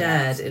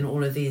shared in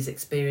all of these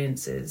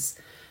experiences.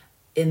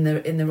 In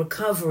the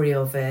recovery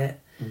of it,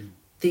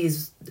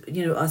 these,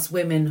 us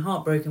women,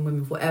 heartbroken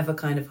women, whatever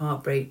kind of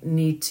heartbreak,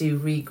 need to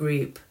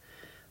regroup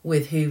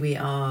with who we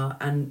are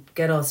and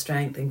get our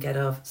strength and get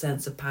our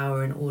sense of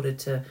power in order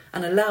to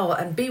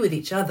and be with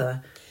each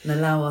other and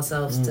allow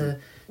ourselves to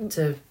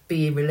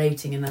be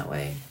relating in that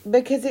way.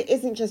 Because it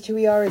isn't just who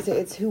we are, is it?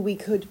 It's who we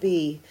could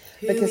be.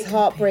 Because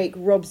heartbreak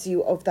robs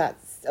you of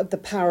the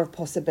power of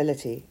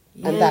possibility.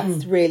 Yeah. And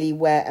that's really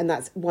and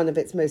that's one of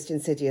its most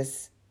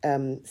insidious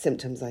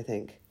symptoms, I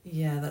think.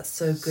 Yeah, that's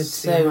so good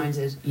to be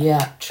reminded.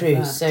 Yeah,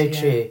 true,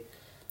 true.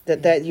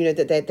 That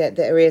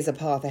there is a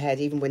path ahead,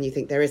 even when you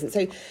think there isn't.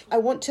 So I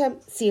want to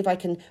see if I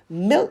can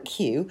milk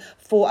you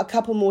for a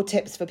couple more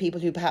tips for people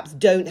who perhaps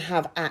don't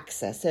have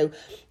access. So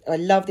I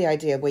love the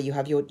idea where you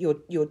have your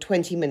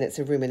 20 minutes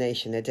of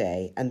rumination a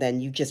day, and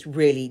then you just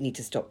really need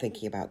to stop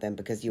thinking about them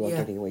because you are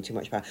giving away too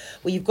much power.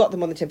 Well, you've got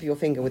them on the tip of your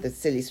finger with a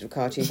silly sort of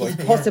cartoon voice,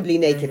 possibly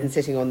naked and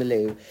sitting on the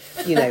loo,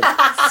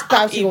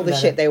 spouting all the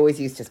shit they always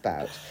used to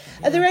spout.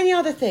 Are there any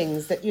other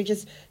things that you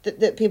just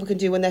that people can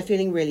do when they're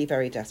feeling really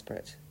very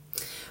desperate?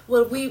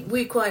 Well,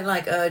 we quite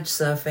like urge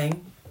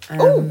surfing.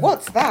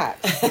 What's that?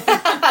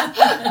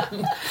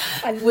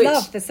 I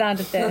love the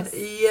sound of this.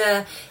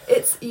 Yeah,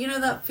 it's,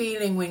 that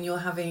feeling when you're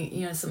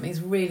having,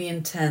 something's really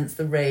intense,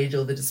 the rage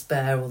or the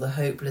despair or the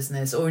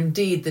hopelessness, or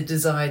indeed the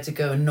desire to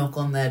go and knock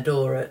on their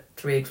door at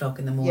 3 o'clock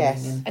in the morning.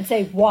 Yes. And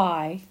say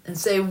why. And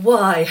say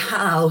why,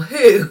 how,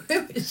 who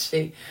is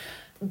she?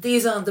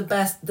 These aren't the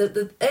best,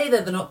 they're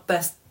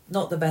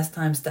not the best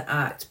times to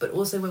act, but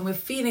also when we're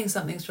feeling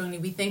something strongly,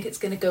 we think it's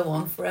going to go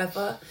on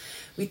forever.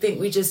 We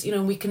think we just,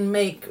 we can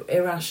make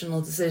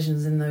irrational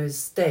decisions in those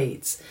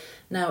states.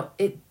 Now,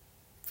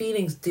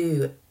 feelings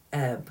do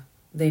ebb.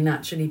 They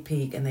naturally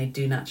peak and they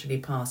do naturally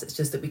pass. It's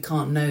just that we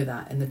can't know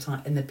that in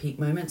the peak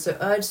moment. So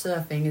urge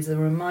surfing is a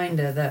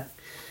reminder that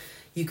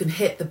you can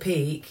hit the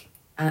peak,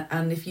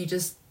 and if you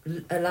just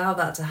allow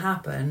that to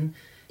happen,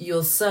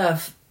 you'll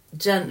surf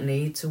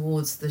gently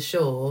towards the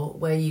shore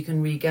where you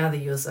can regather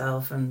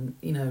yourself and,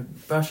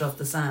 brush off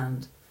the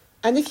sand.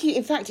 And if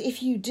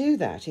you do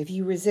that, if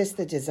you resist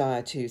the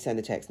desire to send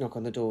a text, knock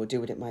on the door, do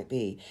what it might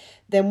be,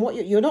 then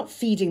you're not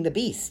feeding the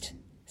beast.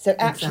 So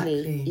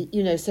actually,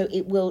 exactly. So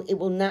it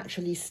will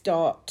naturally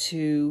start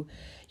to,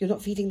 you're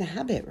not feeding the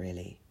habit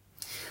really.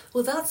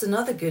 Well, that's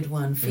another good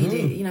one.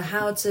 Feeding,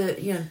 how to,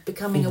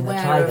 becoming Feeding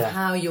aware of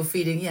how you're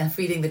feeding. Yeah,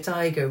 feeding the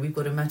tiger. We've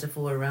got a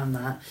metaphor around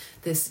that.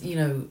 This,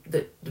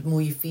 that the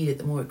more you feed it,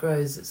 the more it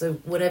grows. So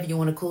whatever you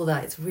want to call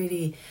that, it's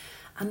really,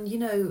 and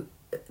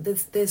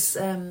this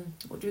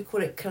what do we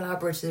call it?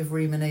 Collaborative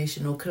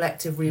rumination or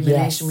collective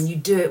rumination. When you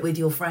do it with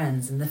your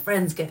friends and the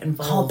friends get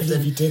involved. Can't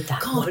believe you did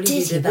that. What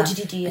did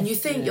you do? And you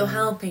think you're yesterday?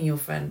 helping your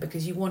friend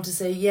because you want to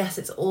say, yes,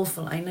 it's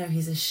awful. I know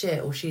he's a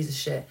shit or she's a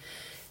shit.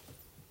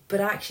 But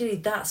actually,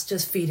 that's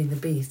just feeding the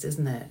beast,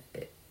 isn't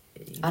it?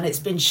 And it's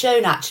been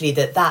shown, actually,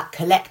 that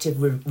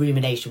collective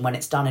rumination, when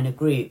it's done in a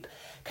group,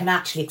 can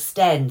actually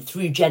extend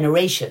through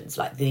generations.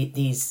 Like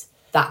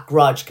that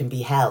grudge can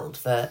be held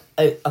for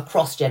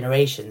across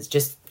generations,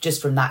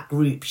 just from that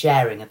group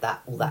sharing of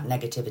all that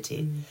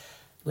negativity,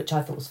 which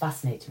I thought was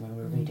fascinating when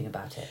we were reading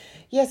about it.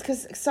 Yes,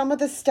 because some of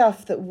the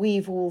stuff that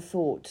we've all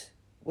thought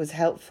was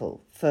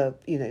helpful for,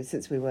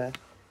 since we were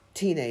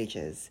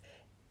teenagers,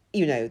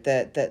 the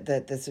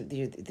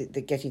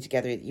getting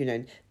together,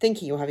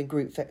 thinking you're having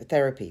group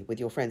therapy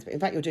with your friends, but in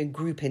fact you're doing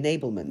group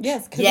enablement.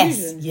 Yes,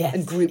 collusion. Yes.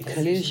 And group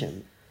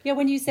collusion. Yeah,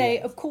 when you say,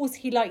 of course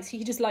he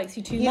just likes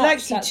you too much. He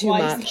likes you That's too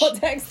why much. He's not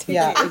texting you.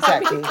 Yeah,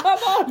 exactly. I mean, come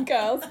on,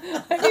 girls.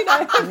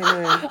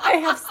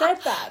 I have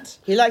said that.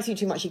 He likes you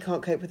too much, he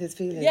can't cope with his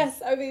feelings.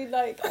 Yes, I mean,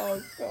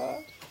 oh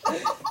God.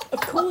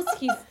 Of course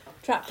he's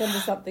trapped under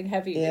something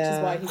heavy, which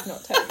is why he's not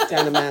texting.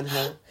 Down a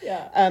manhole.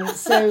 Yeah.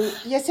 So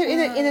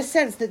in a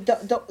sense,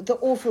 the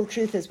awful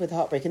truth is with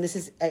heartbreak, and this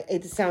is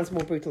it sounds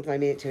more brutal than I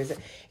mean it to,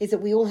 is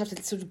that we all have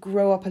to sort of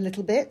grow up a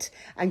little bit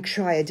and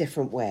try a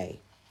different way,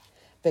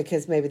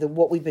 because maybe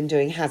what we've been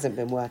doing hasn't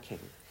been working.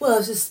 Well,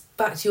 it's just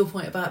back to your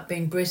point about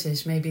being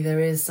British. Maybe there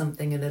is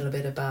something a little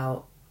bit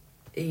about,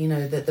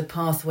 that the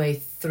pathway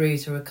through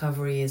to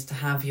recovery is to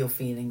have your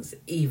feelings,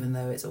 even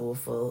though it's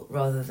awful,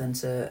 rather than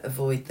to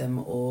avoid them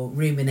or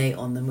ruminate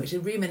on them, which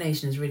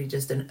rumination is really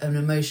just an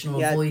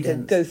emotional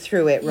avoidance. To go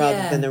through it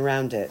rather than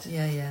around it.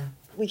 Yeah.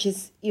 Which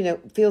is,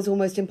 feels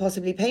almost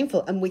impossibly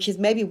painful, and which is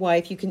maybe why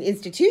if you can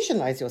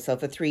institutionalise yourself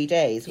for 3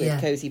 days with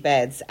cosy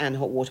beds and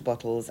hot water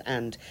bottles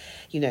and,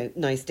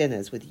 nice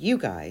dinners with you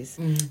guys,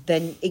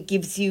 then it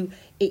gives you,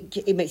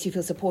 it makes you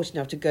feel supported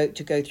enough to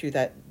go through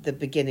the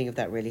beginning of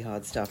that really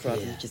hard stuff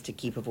rather than just to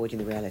keep avoiding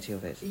the reality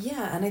of it.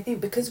 Yeah, and I think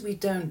because we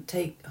don't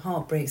take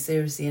heartbreak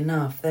seriously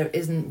enough, there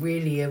isn't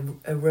really a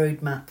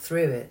roadmap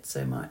through it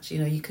so much.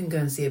 You can go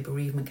and see a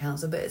bereavement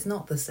counsellor, but it's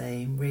not the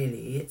same,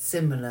 really. It's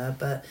similar,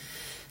 but...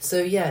 So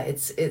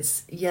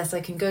it's yes, I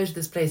can go to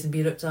this place and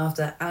be looked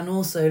after, and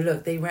also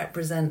look, they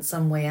represent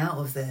some way out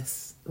of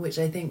this, which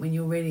I think when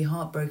you're really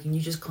heartbroken, you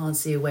just can't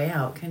see a way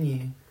out, can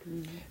you?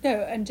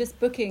 No, and just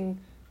booking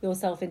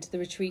yourself into the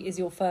retreat is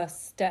your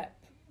first step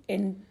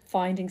in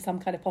finding some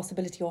kind of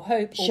possibility or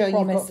hope or Showing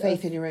you've promise got faith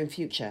of- in your own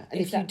future.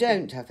 And Exactly. if you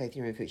don't have faith in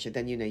your own future,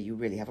 then you know you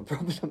really have a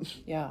problem.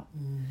 Yeah.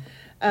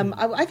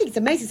 I think it's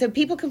amazing. So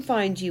people can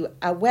find you.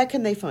 Where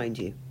can they find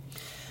you?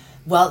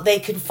 Well, they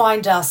can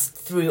find us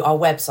through our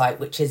website,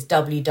 which is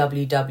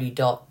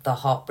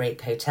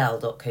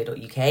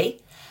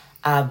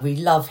www.theheartbreakhotel.co.uk. We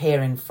love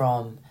hearing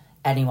from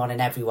anyone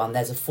and everyone.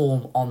 There's a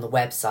form on the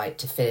website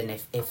to fill in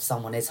if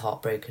someone is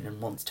heartbroken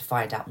and wants to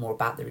find out more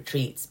about the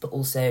retreats. But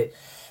also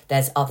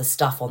there's other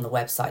stuff on the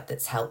website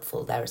that's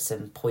helpful. There are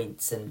some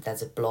points and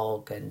there's a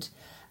blog, and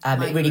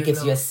it really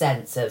gives you a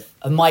sense of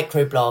a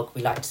microblog,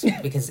 we like to,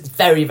 because it's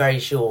very, very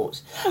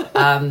short.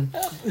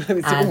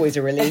 It's always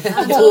a relief.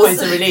 It's always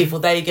a relief.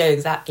 Well, there you go,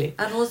 exactly.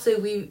 And also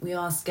we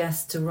ask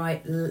guests to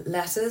write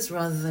letters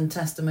rather than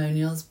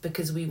testimonials,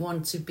 because we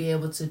want to be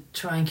able to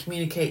try and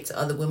communicate to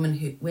other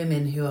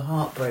women who are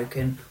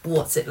heartbroken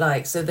what's it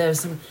like. So there are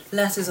some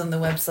letters on the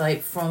website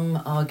from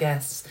our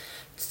guests,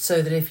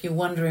 so that if you're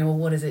wondering, well,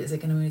 what is it? Is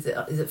it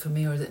is it for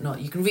me or is it not?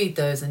 You can read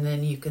those and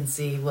then you can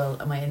see,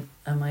 well, am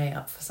I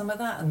up for some of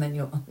that? And then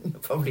you'll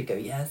probably go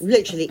yes.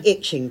 Literally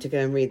itching to go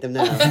and read them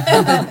now.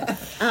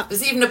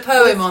 There's even a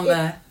poem on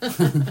there.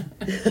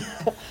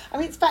 I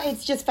mean,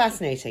 it's just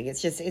fascinating.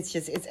 It's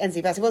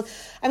endlessly fascinating. Well,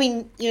 I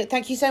mean,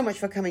 thank you so much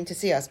for coming to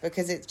see us,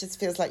 because it just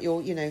feels like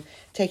you're,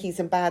 taking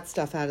some bad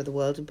stuff out of the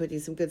world and putting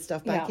some good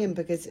stuff back in,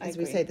 because, as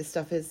we say, this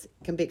stuff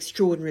can be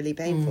extraordinarily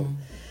painful.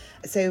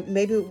 So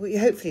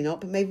hopefully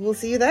not, but maybe we'll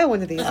see you there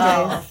one of these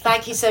days.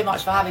 Thank you so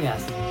much for having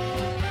us.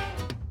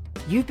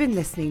 You've been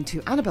listening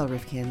to Annabel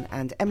Rivkin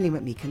and Emily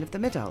McMeekan of The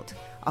Midult.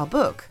 Our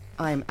book,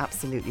 I'm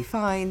Absolutely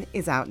Fine,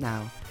 is out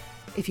now.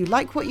 If you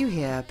like what you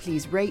hear,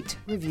 please rate,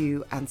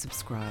 review and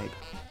subscribe.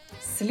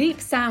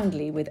 Sleep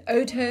soundly with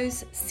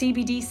Oto's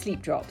CBD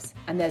sleep drops,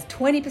 and there's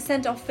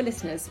 20% off for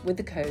listeners with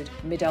the code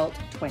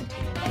MIDULT20.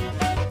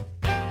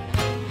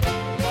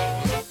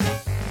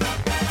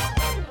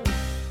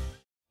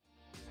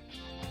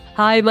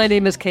 Hi, my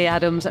name is Kay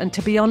Adams, and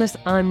to be honest,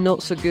 I'm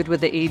not so good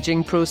with the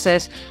ageing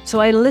process, so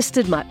I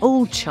enlisted my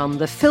old chum,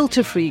 the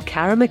filter-free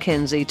Cara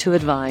McKenzie, to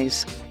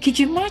advise. Could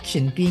you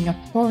imagine being a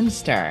porn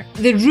star?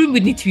 The room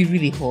would need to be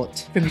really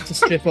hot for me to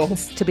strip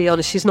off. To be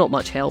honest, she's not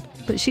much help,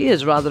 but she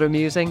is rather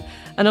amusing.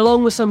 And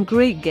along with some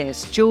great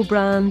guests, Jo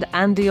Brand,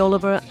 Andy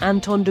Oliver,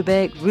 Anton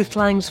Dubeck, Ruth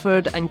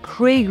Langsford and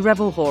Craig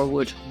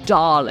Revel-Horwood,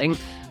 darling,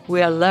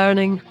 we are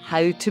learning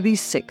how to be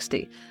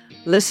 60.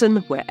 Listen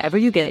wherever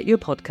you get your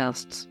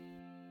podcasts.